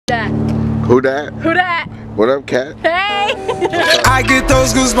that? Who that? Who that? What up, cat? Hey! I get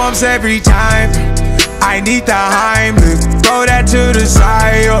those goosebumps every time. I need the Heimlich, throw that to the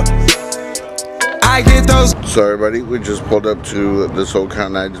side. I get those. So everybody, we just pulled up to the SoCal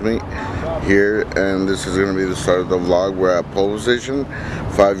Nines meet here, and this is going to be the start of the vlog. We're at pole position,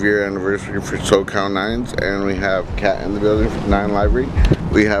 5-year anniversary for SoCal Nines, and we have Cat in the building from Nine Library.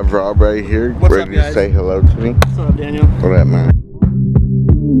 We have Rob right here, ready to say hello to me. What's up, Daniel? What up, man?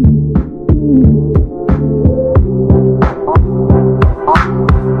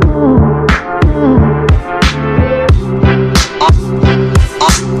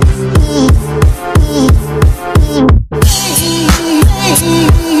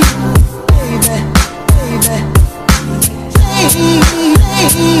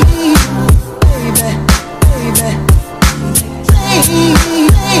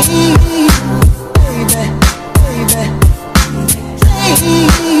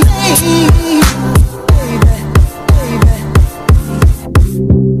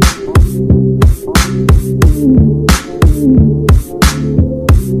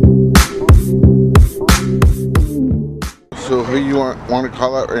 So who you want to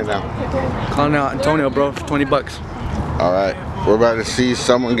call out right now? Calling out Antonio, bro, for 20 bucks. All right, we're about to see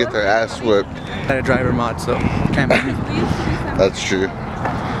someone get their ass whipped. I had a driver mod, so can't be me. That's true.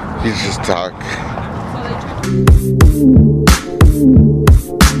 He's just talk.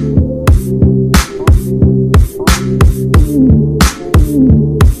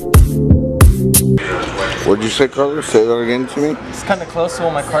 What'd you say, Carlos? Say that again to me. It's kind of close to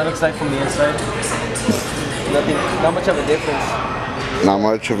what my car looks like from the inside. Not much of a difference. Not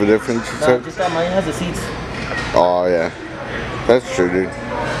much of a difference, you No, said? just that mine has the seats. Oh, yeah. That's true, dude.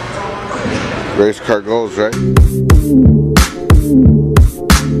 Race car goals, right?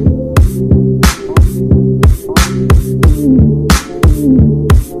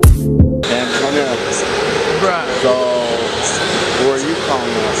 Antonio. Bruh. So, who are you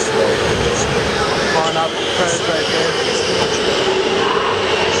calling us today? Calling out the credits right there.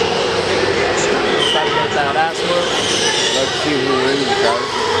 Try to get that ass whooped. Let's see who wins,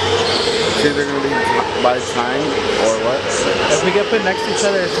 guys. It's either going to be by time or what? If we get put next to each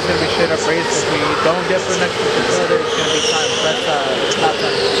other, it's just going to be straight up race. If we don't get put next to each other, it's going to be time. That's not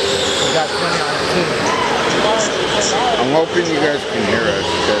time. We got 20 on it too. I'm hoping you guys can hear us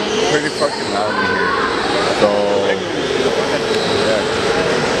because it's pretty fucking loud in here. So, yeah.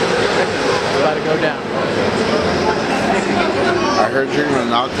 It's about to go down. I heard you're going to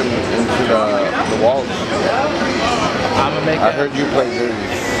knock them into the walls. I'm going to make I heard you play dirty.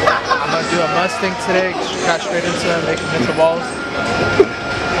 I'm going to do a Mustang today, crash straight into them, make them hit the walls.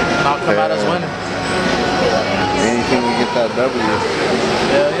 And I'll come out as winner. Anything to get that W.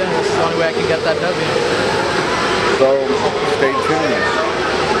 Hell yeah, this is the only way I can get that W. So, stay tuned.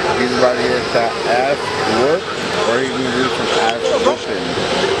 He's about to get that ass whooped, or he's going to do some ass whooping.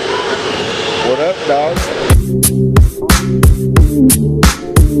 What up, dog?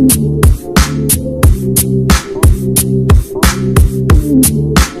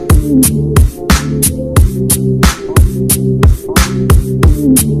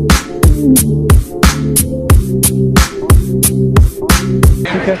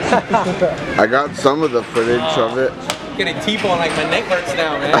 I got some of the footage of it. Getting T-bone like my neck hurts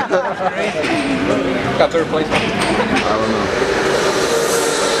now, man. Got third place. I don't know.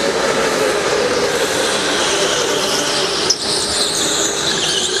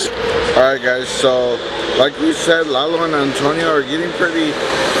 Alright guys, so like we said, Lalo and Antonio are getting pretty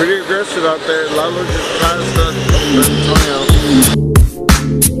aggressive out there. Lalo just passed Antonio.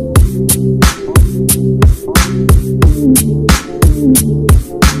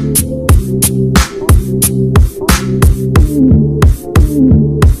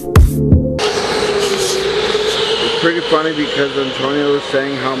 Pretty funny because Antonio was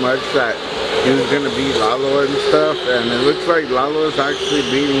saying how much that he was going to beat Lalo and stuff, and it looks like Lalo is actually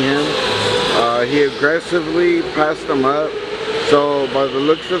beating him. He aggressively passed him up, so by the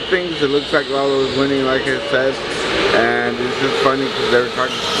looks of things it looks like Lalo is winning, like I said, and it's just funny because they were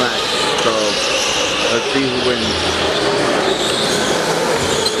talking smack. So let's see who wins.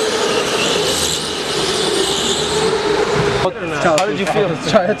 How did you feel?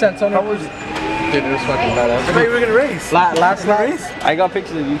 It's Antonio. How was it? Dude, it was fucking badass. I thought you were gonna race. Last race? I got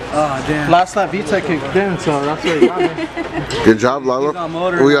pictures of you. Oh damn. Last lap VTEC kicked in, so that's where you got me. Good job, Lalo.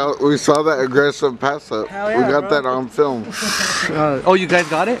 We saw that aggressive pass up. Yeah, we got that on film. Oh, you guys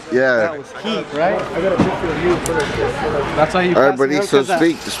got it? Yeah. That was heat, right? I got a picture of you for That's how you. All right, buddy. So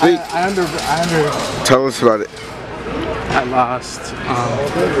speak. Tell us about it. I lost.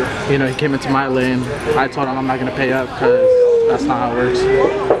 You know, he came into my lane. I told him I'm not gonna pay up because That's not how it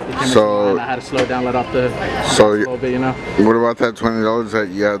works. So I had to slow down, let off the so a little bit, you know. what about that $20 that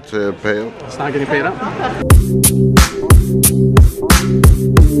you had to pay up? It's not getting paid up.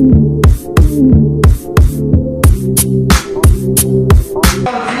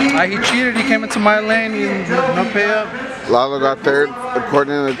 He cheated. He came into my lane. He no pay up. Lalo got third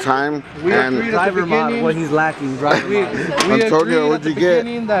according to the time. We agreed at the beginning. What he's lacking, right? We Antonio, agreed what'd at the you get?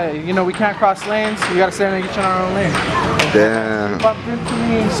 beginning that, you know, we can't cross lanes. We gotta stay in each in our own lane. Damn. He bumped into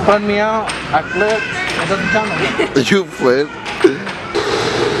me, spun me out. I flipped. It doesn't count no more. You flipped.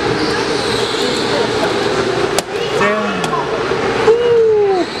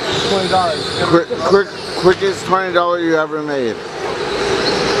 $20. Quickest $20 you ever made.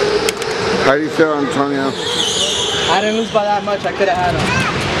 How do you feel, Antonio? I didn't lose by that much. I could have had him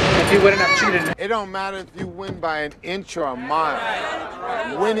if he wouldn't have cheated. It don't matter if you win by an inch or a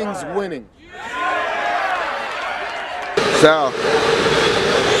mile. Winning's winning. Sal,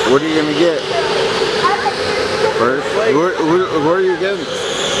 what are you gonna get? First? What are you getting?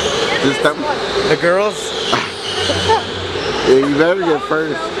 Just them? The girls? Yeah, you better get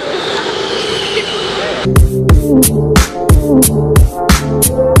first.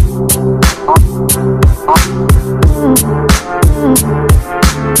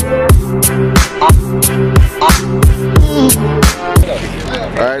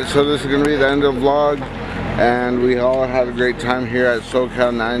 Alright, so this is going to be the end of the vlog, and we all had a great time here at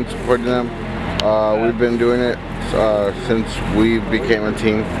SoCal 9 supporting them. We've been doing it since we became a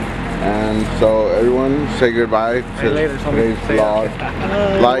team, and so everyone say goodbye to today's vlog.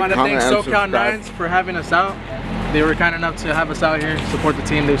 I want to thank SoCal 9s for having us out. They were kind enough to have us out here, support the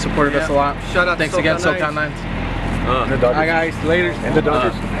team. They've supported us a lot. Shout out Thanks again, SoCal 9s. Hi guys, later. And the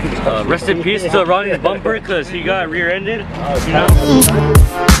Dodgers. Rest in peace to Ronnie's bumper because he got rear-ended. You know?